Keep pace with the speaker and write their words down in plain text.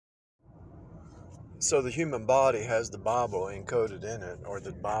So the human body has the Bible encoded in it, or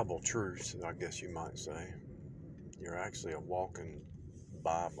the Bible truths, I guess you might say. You're actually a walking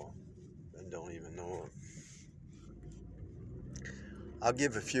Bible and don't even know it. I'll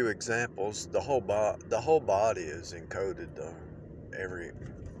give a few examples. The whole body is encoded.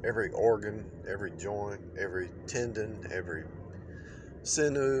 Every organ, every joint, every tendon, every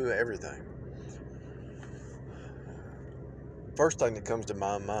sinew, everything. First thing that comes to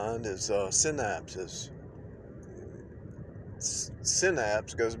my mind is synapses.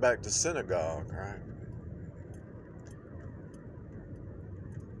 Synapse goes back to synagogue, right?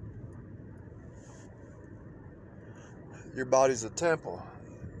 Your body's a temple.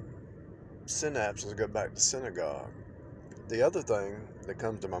 Synapses go back to synagogue. The other thing that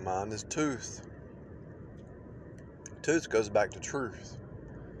comes to my mind is tooth. Tooth goes back to truth.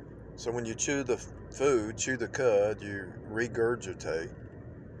 So when you chew the food, chew the cud, you regurgitate.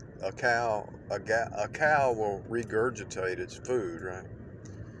 A cow will regurgitate its food, right?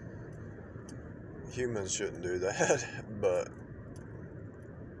 Humans shouldn't do that, but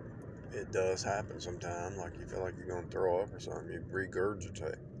it does happen sometimes. Like you feel like you're going to throw up or something, you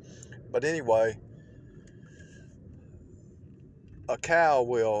regurgitate. But anyway, a cow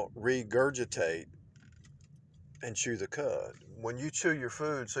will regurgitate and chew the cud. When you chew your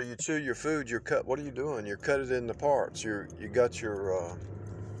food, so you chew your food, you're cut. What are you doing? You're cut it into parts. You got your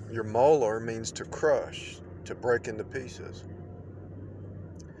molar means to crush, to break into pieces.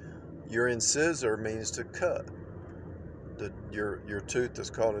 Your incisor means to cut. Your tooth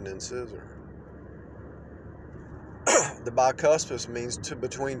is called an incisor. The bicuspid means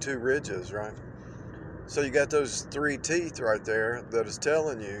between two ridges, right? So you got those three teeth right there that is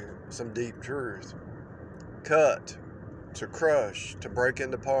telling you some deep truth. Cut, to crush, to break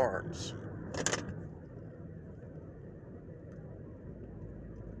into parts.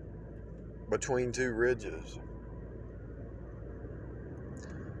 Between two ridges.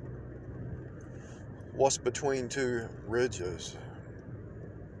 What's between two ridges?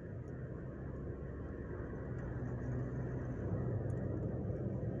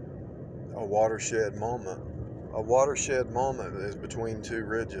 A watershed moment. A watershed moment is between two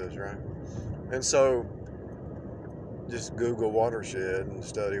ridges, right? And so just Google watershed and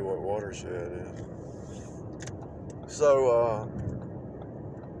study what watershed is. So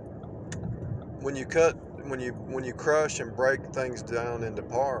when you crush and break things down into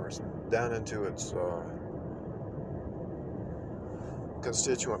parts, down into its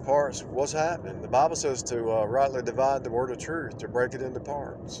constituent parts, what's happening? The Bible says to rightly divide the word of truth, to break it into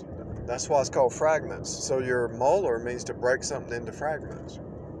parts. That's why it's called fragments. So your molar means to break something into fragments.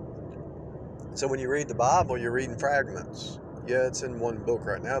 So when you read the Bible, you're reading fragments. Yeah, it's in one book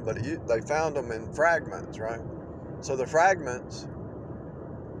right now, but they found them in fragments, right? So the fragments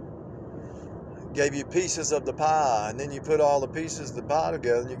gave you pieces of the pie, and then you put all the pieces of the pie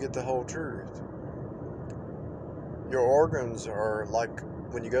together and you get the whole truth. Your organs are like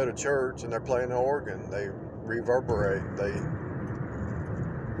when you go to church and they're playing an organ, they reverberate, they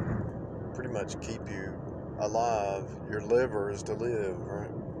pretty much keep you alive. Your liver is to live, right?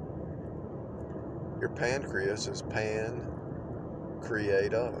 Your pancreas is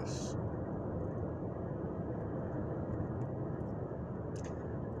create us.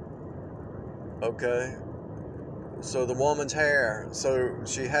 Okay, so the woman's hair, so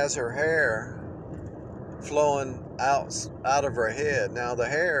she has her hair flowing out of her head. Now the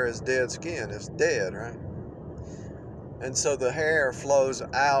hair is dead skin, it's dead, right? And so the hair flows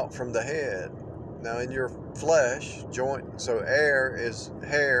out from the head. Now in your flesh, joint, so hair is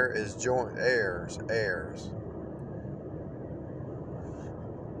joint heirs.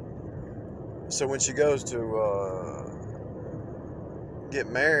 So when she goes to get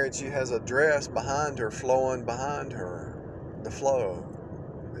married, she has a dress behind her, flowing behind her. The flow.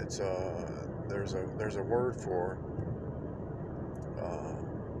 It's there's a word for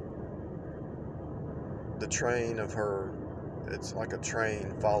the train of her. It's like a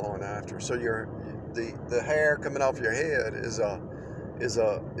train following after. So the hair coming off your head is a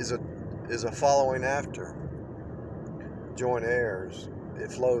following after. Joint heirs.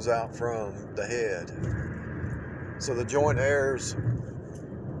 It flows out from the head. So the joint heirs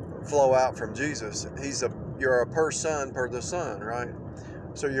flow out from Jesus. You're a per son per the Son, right?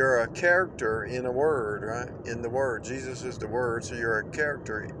 So you're a character in a word, right? In the word. Jesus is the word, so you're a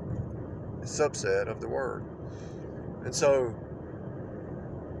character subset of the word. And so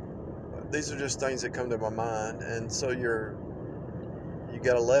these are just things that come to my mind. And so you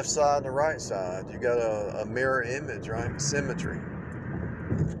got a left side and a right side. You got a mirror image, right? Symmetry.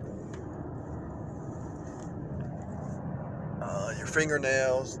 Your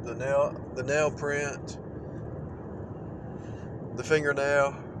fingernails, the nail print, the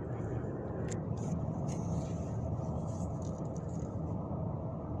fingernail.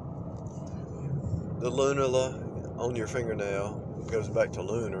 The lunula on your fingernail goes back to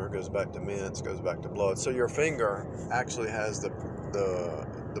lunar, goes back to mince, goes back to blood. So your finger actually has the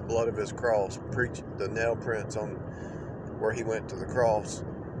blood of his cross, the nail prints on where he went to the cross,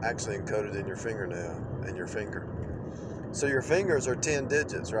 actually encoded in your fingernail and your finger. So your fingers are 10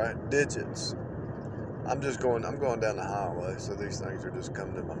 digits, right? Digits. I'm going down the highway, so these things are just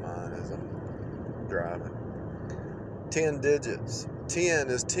coming to my mind as I'm driving. 10 digits. 10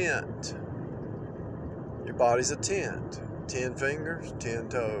 is tent. Your body's a tent. 10 fingers, 10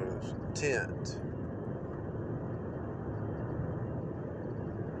 toes. Tent.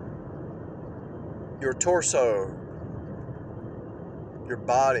 Your torso, your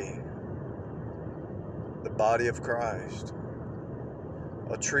body, the body of Christ.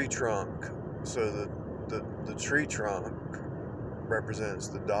 A tree trunk, so the tree trunk represents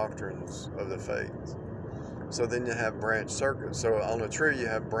the doctrines of the faith. So then you have branch circuits. So on a tree you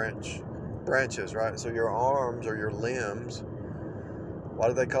have branches, right? So your arms or your limbs. Why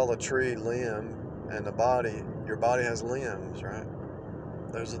do they call a tree limb? And the body, your body has limbs, right?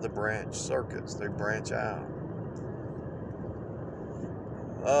 Those are the branch circuits. They branch out.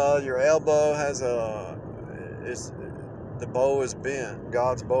 Your elbow has the bow is bent.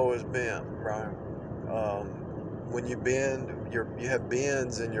 God's bow is bent, right? When you bend, you have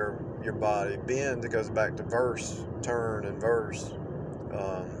bends in your body. Bend goes back to verse, turn, and verse.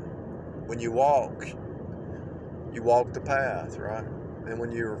 When you walk the path, right? And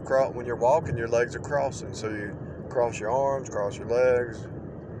when you're walking, your legs are crossing. So you cross your arms, cross your legs,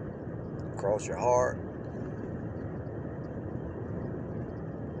 cross your heart.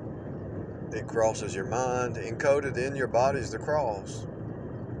 It crosses your mind. Encoded in your body is the cross.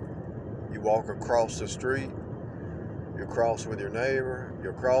 You walk across the street. You cross with your neighbor.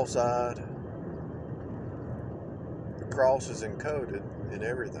 You're cross-eyed. The cross is encoded in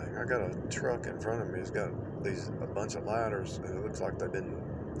everything. I got a truck in front of me. It's got a bunch of ladders, and it looks like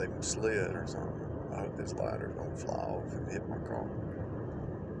they've slid or something. I hope these ladders don't fly off and hit my car.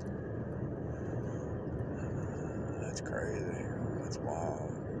 That's crazy. That's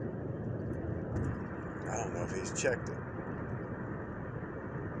wild. I don't know if he's checked it.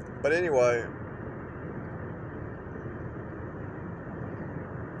 But anyway,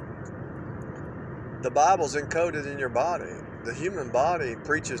 the Bible's encoded in your body. The human body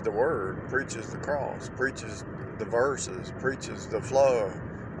preaches the word, preaches the cross, preaches the verses, preaches the flow.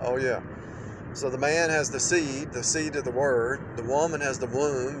 Oh yeah. So the man has the seed of the word. The woman has the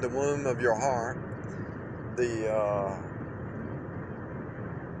womb of your heart.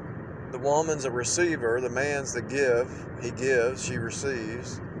 The woman's a receiver. The man's the give. He gives, she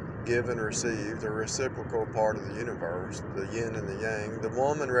receives. Give and receive, the reciprocal part of the universe, the yin and the yang. The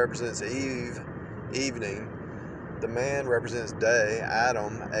woman represents evening. The man represents day,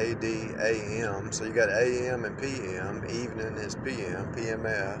 Adam, A-D-A-M. So you got A-M and P-M. Evening is P-M,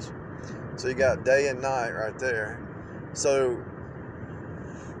 P-M-S. So you got day and night right there. So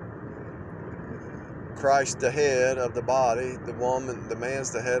Christ the head of the body, the man's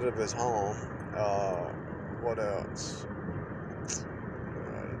the head of his home. What else?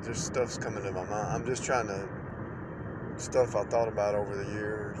 Just stuff's coming to my mind. I'm just trying to, stuff I thought about over the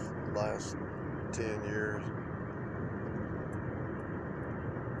years, last 10 years.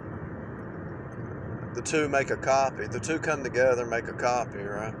 The two make a copy. The two come together, make a copy,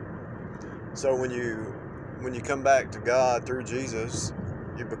 right? So when you come back to God through Jesus,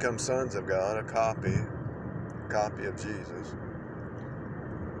 you become sons of God, a copy of Jesus.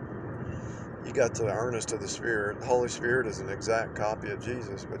 You got the earnest of the Spirit. The Holy Spirit is an exact copy of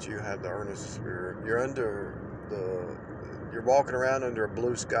Jesus, but you have the earnest Spirit. You're walking around under a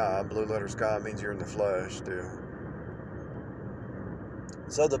blue sky. Blue letter sky means you're in the flesh still.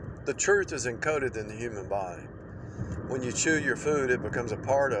 So the truth is encoded in the human body. When you chew your food, it becomes a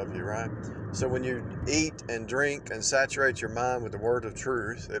part of you, right? So when you eat and drink and saturate your mind with the word of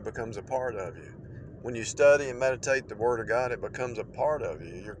truth, it becomes a part of you. When you study and meditate the word of God, it becomes a part of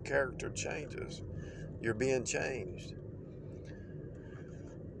you. Your character changes. You're being changed.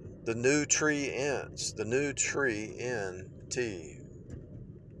 The new tree ents. The new tree, N-T.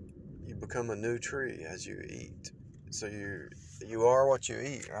 You become a new tree as you eat. So you are what you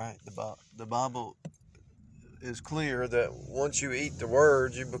eat, right? The Bible is clear that once you eat the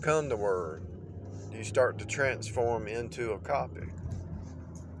word, you become the word. You start to transform into a copy.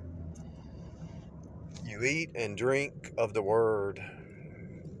 You eat and drink of the word.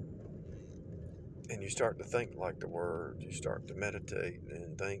 And you start to think like the Word. You start to meditate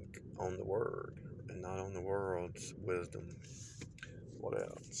and think on the Word and not on the world's wisdom. What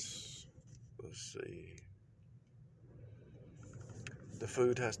else? Let's see. The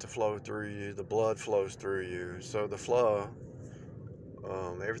food has to flow through you. The blood flows through you. So the flow,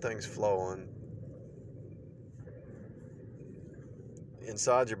 everything's flowing.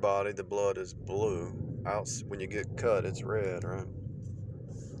 Inside your body, the blood is blue. Out when you get cut, it's red, right?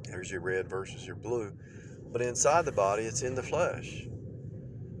 There's your red versus your blue. But inside the body, it's in the flesh.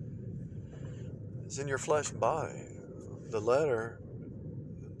 It's in your flesh and body. The law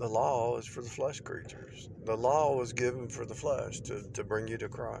is for the flesh creatures. The law was given for the flesh to bring you to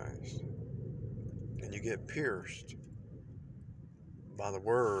Christ. And you get pierced by the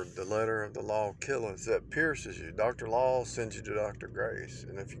word. The letter of the law killeth, that pierces you. Dr. Law sends you to Dr. Grace.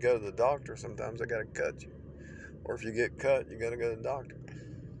 And if you go to the doctor, sometimes they got to cut you. Or if you get cut, you got to go to the doctor.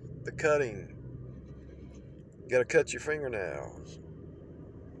 The cutting. You got to cut your fingernails.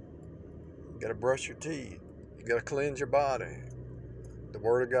 You got to brush your teeth. You got to cleanse your body. The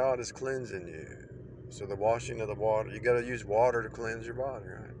Word of God is cleansing you. So the washing of the water, you got to use water to cleanse your body,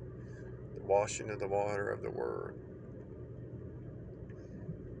 right? The washing of the water of the Word.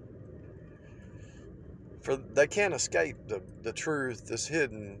 For they can't escape the truth that's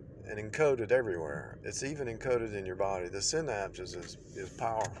hidden and encoded everywhere. It's even encoded in your body. The synapses is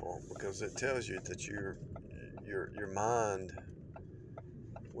powerful because it tells you that your mind,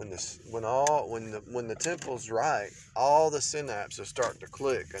 when the temple's right, all the synapses start to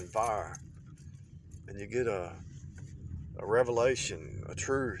click and fire, and you get a revelation, a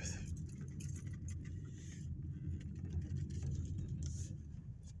truth.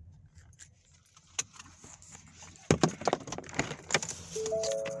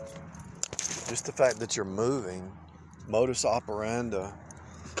 Just the fact that you're moving, modus operandi,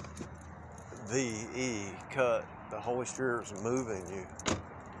 V-E, cut, the Holy Spirit's moving you.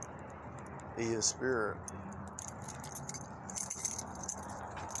 He is Spirit.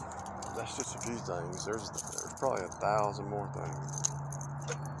 That's just a few things. There's probably 1,000 more things.